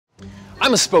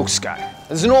I'm a spokes guy.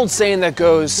 There's an old saying that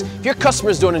goes, if your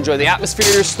customers don't enjoy the atmosphere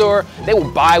of your store, they will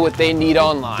buy what they need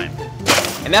online.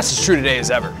 And that's as true today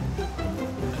as ever.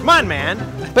 Come on, man.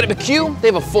 But at McCue, they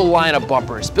have a full line of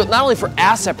bumpers, built not only for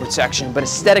asset protection, but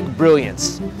aesthetic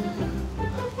brilliance.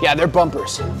 Yeah, they're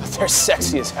bumpers, but they're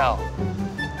sexy as hell.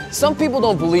 Some people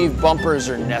don't believe bumpers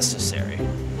are necessary.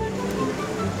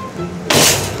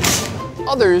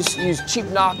 Others use cheap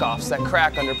knockoffs that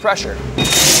crack under pressure.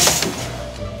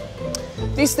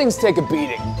 These things take a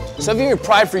beating, so if you have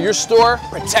pride for your store,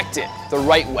 protect it the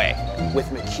right way with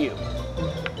McCue.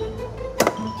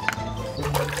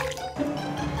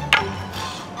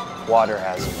 Water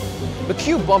hazard.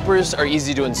 McCue bumpers are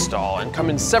easy to install and come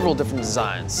in several different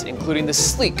designs, including the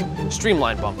sleek,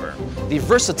 streamlined bumper, the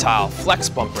versatile flex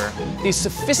bumper, the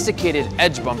sophisticated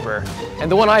edge bumper,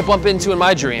 and the one I bump into in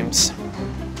my dreams,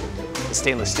 the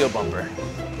stainless steel bumper.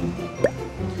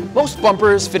 Most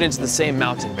bumpers fit into the same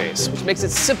mounting base, which makes it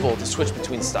simple to switch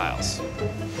between styles.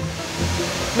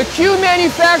 McCue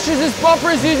manufactures its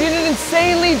bumpers using an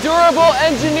insanely durable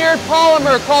engineered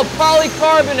polymer called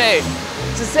polycarbonate.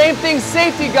 It's the same thing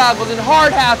safety goggles and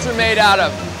hard hats are made out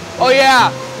of. Oh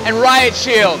yeah, and riot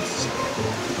shields.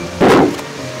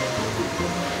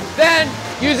 Then,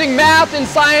 using math and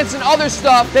science and other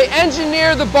stuff, they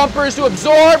engineer the bumpers to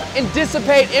absorb and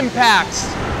dissipate impacts.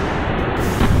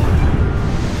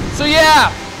 So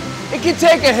yeah, it can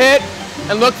take a hit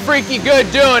and look freaky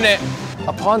good doing it.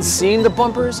 Upon seeing the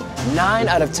bumpers, 9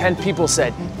 out of 10 people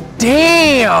said,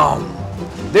 damn!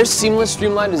 Their seamless,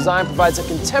 streamlined design provides a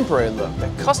contemporary look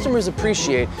that customers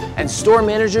appreciate and store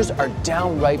managers are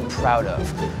downright proud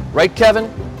of. Right, Kevin?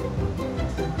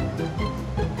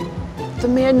 The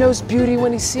man knows beauty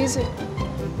when he sees it.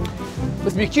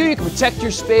 With McCue, you can protect your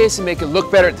space and make it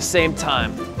look better at the same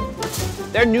time.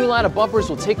 Their new line of bumpers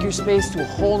will take your space to a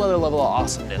whole nother level of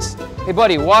awesomeness. Hey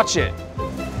buddy, watch it.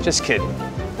 Just kidding.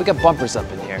 We got bumpers up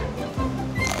in here.